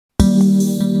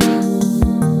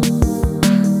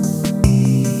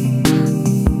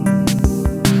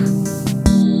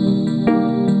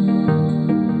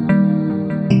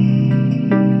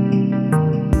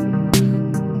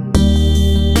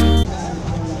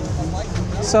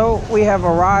So we have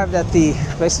arrived at the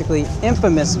basically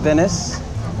infamous Venice,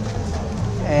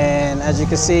 and as you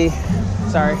can see,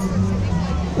 sorry,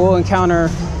 we'll encounter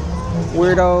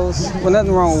weirdos. Well,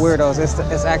 nothing wrong with weirdos.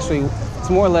 It's actually, it's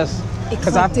more or less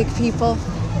eclectic people.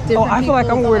 Oh, I feel like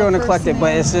I'm a weirdo and eclectic,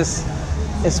 but it's just,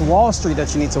 it's Wall Street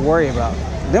that you need to worry about.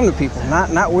 Them the people, not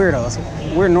weirdos.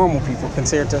 We're normal people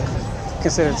considered to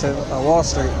Wall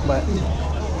Street, but.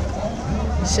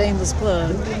 Shameless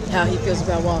plug, how he feels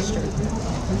about Wall Street.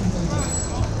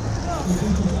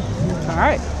 All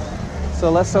right, so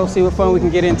let's go see what fun we can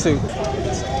get into.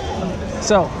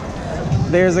 So,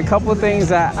 there's a couple of things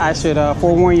that I should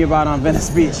forewarn you about on Venice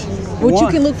Beach. What you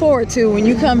can look forward to when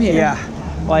you come here. Yeah,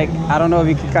 like, I don't know if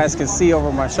you guys can see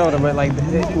over my shoulder, but like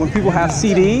when people have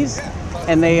CDs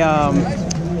and they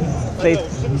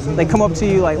come up to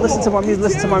you like, listen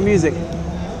to my music,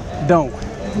 don't.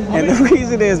 And the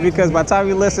reason is because by the time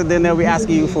you listen, then they'll be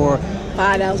asking you for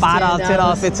 $5, $10,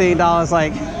 $15.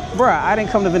 Like, bruh, I didn't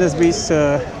come to Venice Beach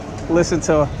to listen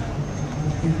to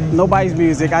nobody's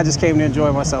music. I just came to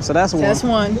enjoy myself. So that's one. That's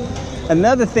one.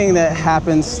 Another thing that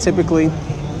happens typically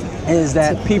is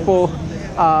that people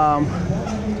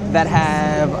that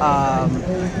have,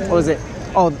 what is it?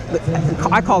 Oh,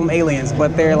 I call them aliens,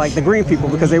 but they're like the green people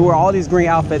because they wear all these green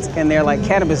outfits and they're like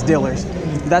cannabis dealers.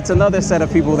 That's another set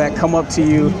of people that come up to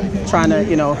you trying to,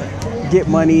 you know, get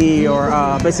money or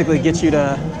basically get you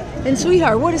to. And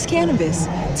sweetheart, what is cannabis?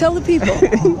 Tell the people,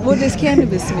 what does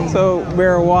cannabis mean? So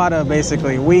marijuana,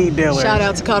 basically, weed dealers. Shout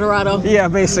out to Colorado. Yeah,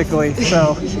 basically.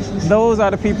 So those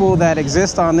are the people that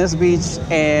exist on this beach,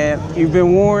 and you've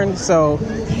been warned. So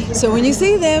when you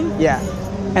see them. Yeah.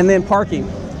 And then parking.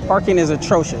 Parking is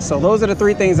atrocious. So those are the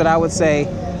three things that I would say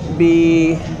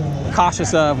be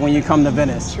cautious of when you come to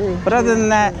Venice. True. But other than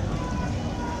that,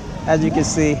 as you can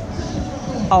see,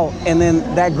 oh, and then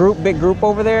that big group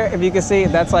over there, if you can see,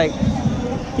 that's like,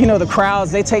 you know, the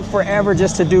crowds, they take forever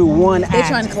just to do one act. They're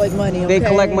trying to collect money, okay? They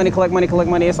collect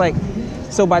money. It's like,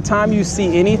 so by the time you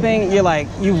see anything, you're like,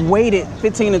 you've waited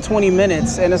 15 to 20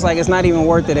 minutes and it's like, it's not even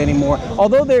worth it anymore.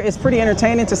 Although it's pretty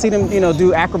entertaining to see them, you know,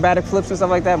 do acrobatic flips and stuff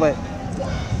like that, but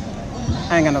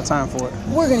I ain't got no time for it.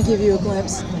 We're gonna give you a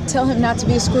glimpse. Tell him not to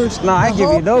be a Scrooge. No, I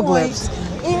give you no glimpse.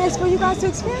 It's for you guys to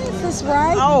experience this,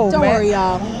 right? Oh, Don't man. worry,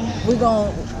 y'all.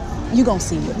 You gonna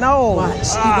see it. No.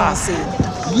 Watch, you gonna see it.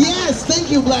 Yes, thank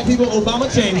you, black people.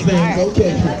 Obama changed things.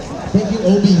 Okay. Thank you,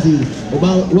 OBZ.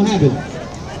 Obama, what happened?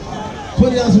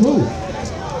 $20 for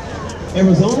who?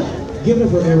 Arizona? Give it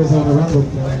for Arizona. Round of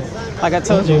applause. Like I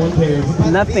told you,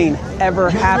 nothing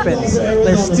ever happens.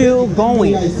 They're still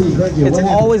going. It's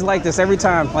always like this every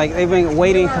time. Like they've been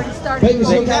waiting.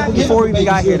 Before we even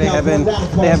got here, they have been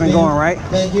going, right?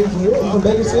 Thank you.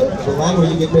 The line where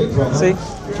you get paid from. See?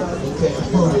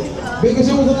 Bacon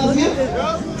was allowed to get?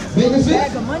 Bacon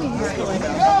Bag of money he's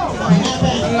collecting.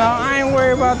 No, I ain't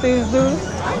worried about these dudes.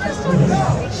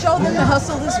 Show them the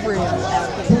hustle is real.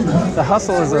 The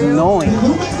hustle is annoying.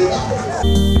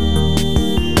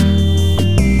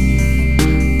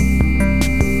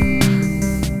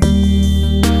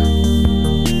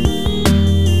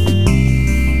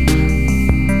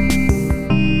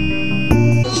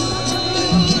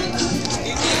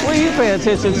 Pay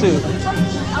attention to.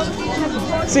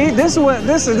 See, this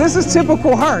is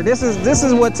typical her. This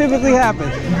is what typically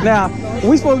happens. Now,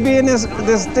 we supposed to be in this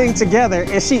thing together,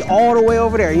 and she all the way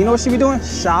over there. You know what she be doing?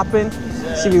 Shopping.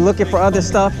 She be looking for other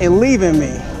stuff and leaving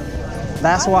me.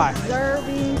 That's why.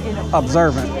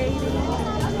 Observant.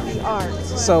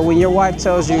 So when your wife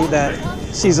tells you that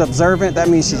she's observant, that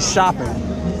means she's shopping.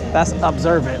 That's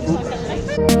observant.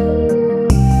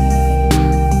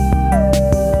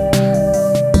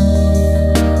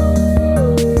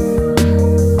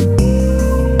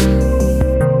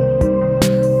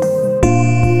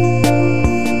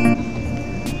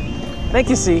 They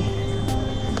can see.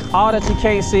 All that you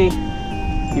can't see,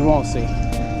 you won't see. You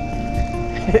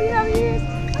know, I'm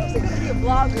just gonna be a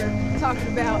blogger talking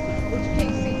about what you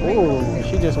can't see. Ooh,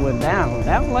 she just went down.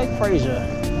 That was like Frasier.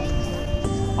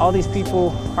 All these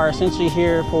people are essentially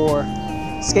here for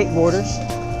skateboarders.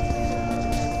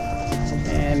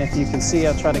 And if you can see,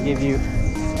 I'll try to give you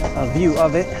a view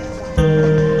of it.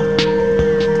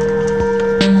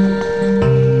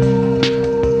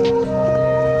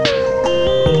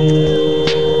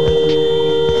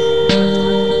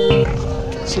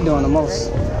 Doing the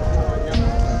most.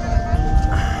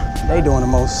 They doing the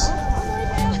most.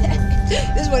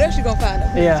 This is what else you gonna find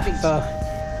up Yeah, so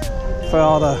for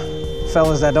all the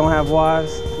fellas that don't have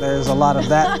wives, there's a lot of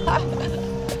that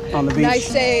on the beach. Nice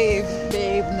save,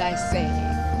 babe. Nice save.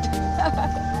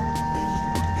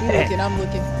 You looking, I'm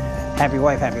looking. Happy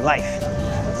wife, happy life.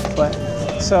 But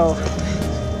so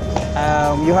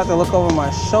You'll have to look over my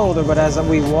shoulder, but as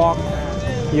we walk,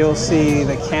 you'll see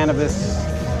the cannabis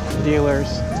dealers.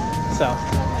 So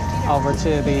over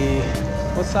to the,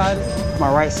 what side?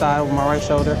 My right side, over my right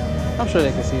shoulder. I'm sure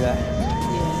they can see that.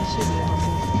 Yeah, it should be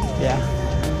awesome. Yeah.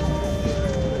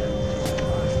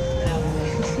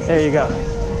 There you go.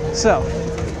 So,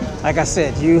 like I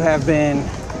said, you have been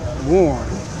warned.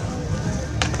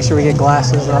 Make sure we get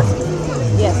glasses off.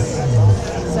 Yes,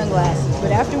 sunglasses.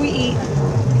 But after we eat,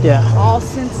 Yeah. all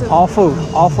sense of All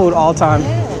food, all time.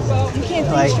 Yeah. You can't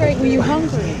think Like- straight when you're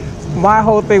hungry. My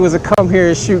whole thing was to come here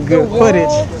and shoot good footage.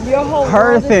 Your whole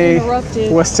Her world is thing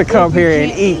interrupted was to if come you here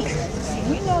and can't eat.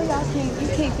 You know you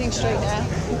can't think straight now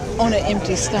on an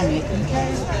empty stomach,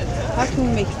 okay? How can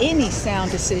we make any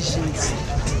sound decisions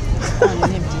on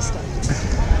an empty stomach?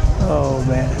 Oh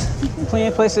man. Plenty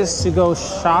of places to go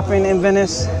shopping in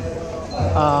Venice.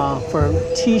 For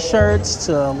t-shirts,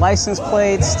 to license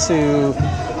plates, to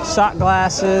shot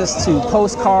glasses, to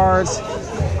postcards.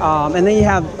 And then you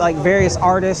have like various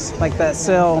artists like that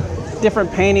sell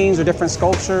different paintings or different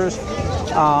sculptures.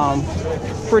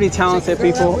 Pretty talented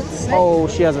people. Oh,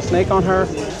 she has a snake on her.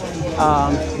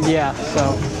 Yeah,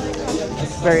 so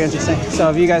very interesting. So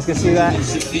if you guys can see that.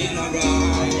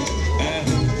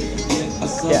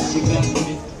 Yeah.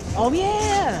 Oh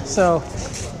yeah. So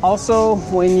also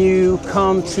when you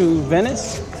come to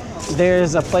Venice,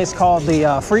 there's a place called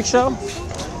the Freak Show.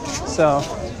 So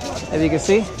if you can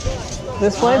see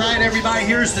this place. All right, everybody,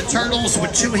 here's the turtles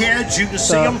with two heads. You can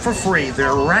see them for free.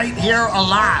 They're right here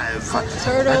alive.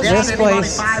 Turtles. This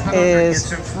place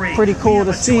is pretty cool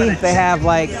to see. They have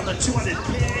like,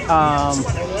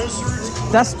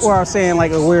 that's where I was saying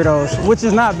like the Weirdos, which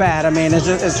is not bad. I mean,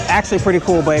 it's actually pretty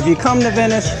cool. But if you come to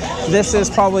Venice, this is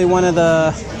probably one of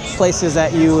the places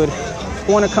that you would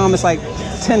want to come. It's like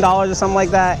 $10 or something like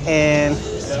that. And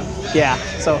yeah,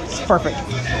 so it's perfect.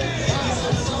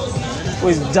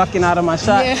 Was ducking out of my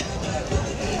shot. Yeah.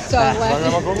 So I was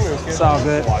laughing. It's all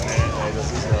good.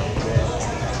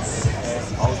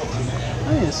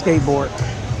 I need a skateboard.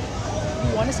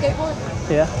 You want a skateboard?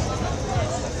 Yeah.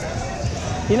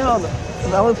 You know,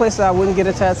 the only place that I wouldn't get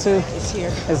a tattoo It's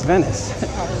here. is Venice.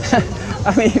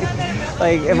 I mean,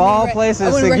 like, of all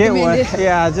places to get one,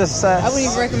 yeah, just. I wouldn't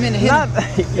even recommend it. Not,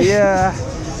 yeah,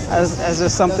 as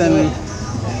just something,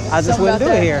 I just wouldn't do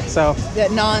it here. So,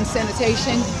 That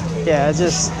non-sanitation, yeah, it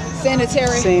just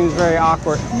sanitary, seems very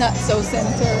awkward. not so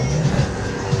sanitary.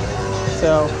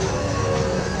 So,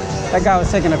 that guy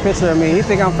was taking a picture of me. He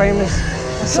think I'm famous?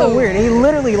 It's so weird. He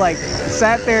literally like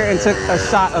sat there and took a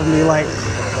shot of me, like,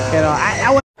 you know,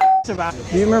 I wasn't about it.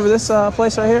 Do you remember this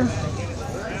place right here?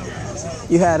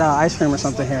 You had ice cream or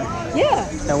something here Yeah,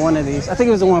 at one of these. I think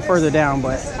it was the one further down,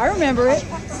 but. I remember it.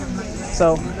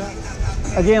 So,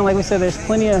 again, like we said, there's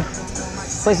plenty of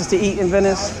places to eat in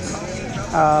Venice.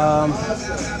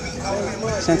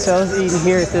 Chantel's eating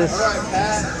here at this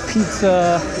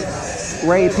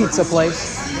Ray Pizza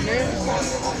place.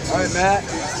 All right, Matt.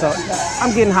 So,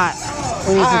 I'm getting hot.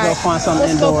 We need to go find something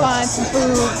Let's indoors. go find some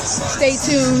food. Stay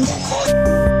tuned.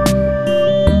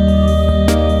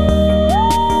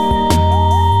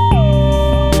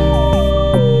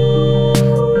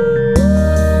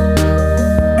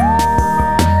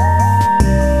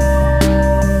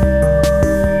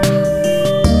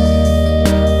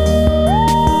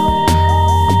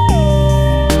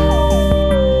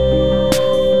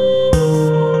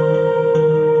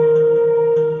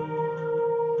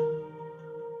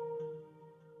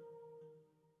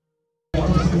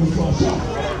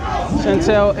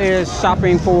 Chantel is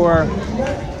shopping for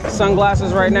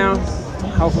sunglasses right now.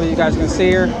 Hopefully you guys can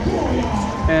see her.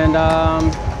 And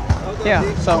yeah,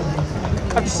 so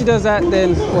after she does that,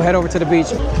 then we'll head over to the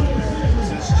beach.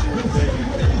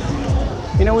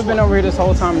 You know, we've been over here this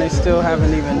whole time and they still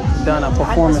haven't even done a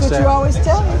performance That's what there. you always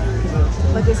tell me.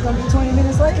 But it's gonna be 20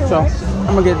 minutes later, So right?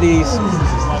 I'm gonna get these.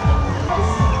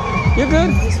 You're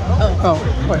good? Oh,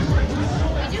 wait.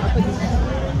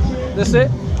 This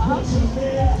it?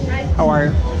 How are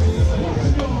you?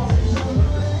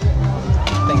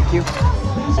 Thank you.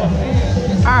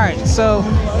 All right, so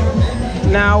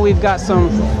now we've got some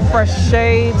fresh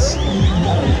shades,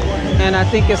 and I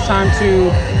think it's time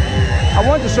to. I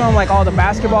wanted to show them like all the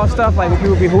basketball stuff, like when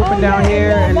people be hooping down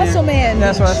here. And Muscle Man.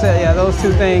 That's what I said. Yeah, those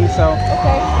two things. So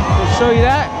Okay. we'll show you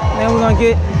that, and then we're gonna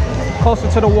get closer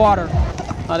to the water.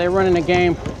 They're running a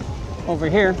game over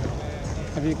here,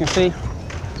 if you can see.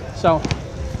 So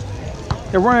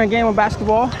they're running a game of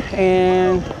basketball,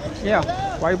 and yeah,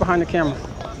 why are you behind the camera?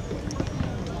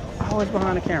 Always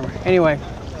behind the camera. Anyway,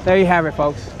 there you have it,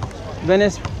 folks.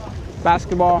 Venice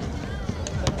basketball,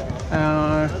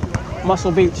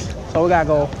 Muscle Beach. So we gotta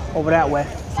go over that way.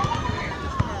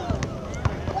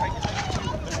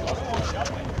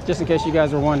 Just in case you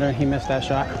guys were wondering, he missed that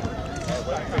shot.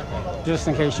 Just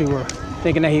in case you were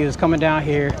thinking that he was coming down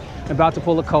here, about to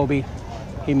pull a Kobe,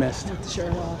 he missed. With the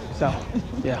shirt off. So,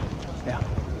 yeah.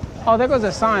 Oh, there goes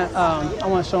a sign. I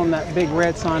want to show them that big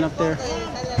red sign up there.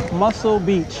 Muscle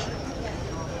Beach.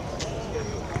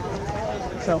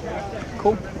 So,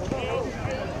 cool.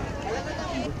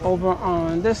 Over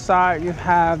on this side, you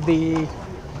have the,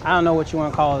 I don't know what you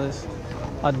want to call this,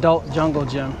 adult jungle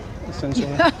gym,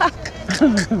 essentially.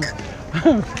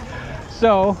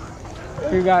 So,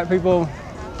 you got people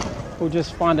who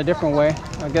just find a different way.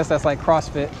 I guess that's like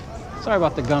CrossFit. Sorry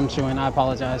about the gum chewing, I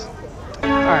apologize. All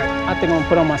right, I think I'm gonna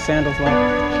put on my sandals though. All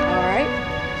right.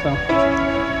 So, Me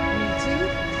too.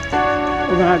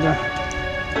 we're gonna have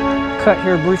to cut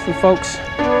here briefly, folks, Take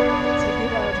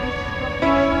it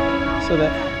out. so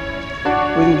that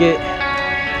we can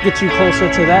get you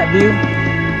closer to that view.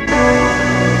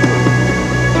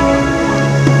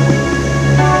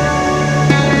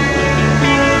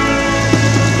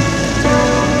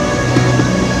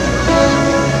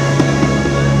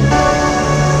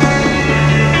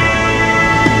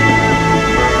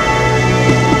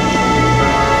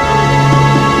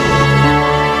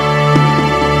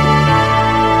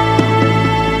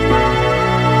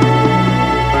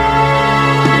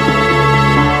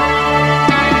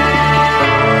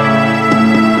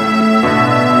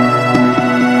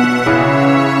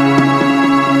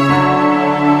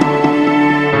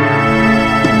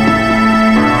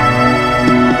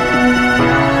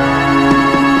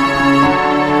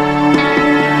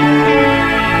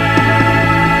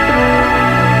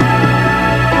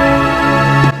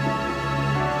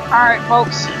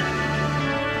 Folks,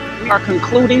 we are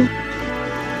concluding.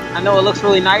 I know it looks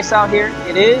really nice out here.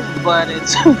 It is, but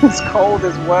it's it's cold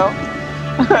as well.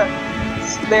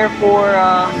 Therefore,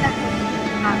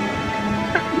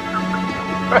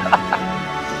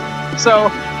 so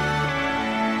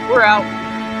we're out.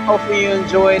 Hopefully you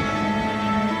enjoyed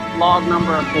vlog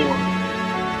number 4.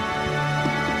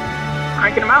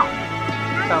 Cranking them out.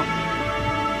 So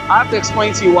I have to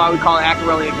explain to you why we call it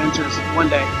Akerele Adventures one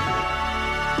day.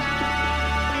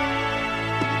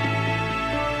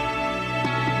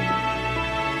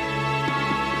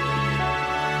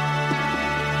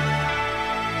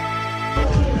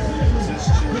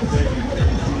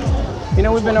 You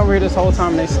know, we've been over here this whole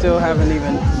time and they still haven't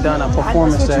even done a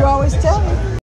performance That's what set. you always tell me.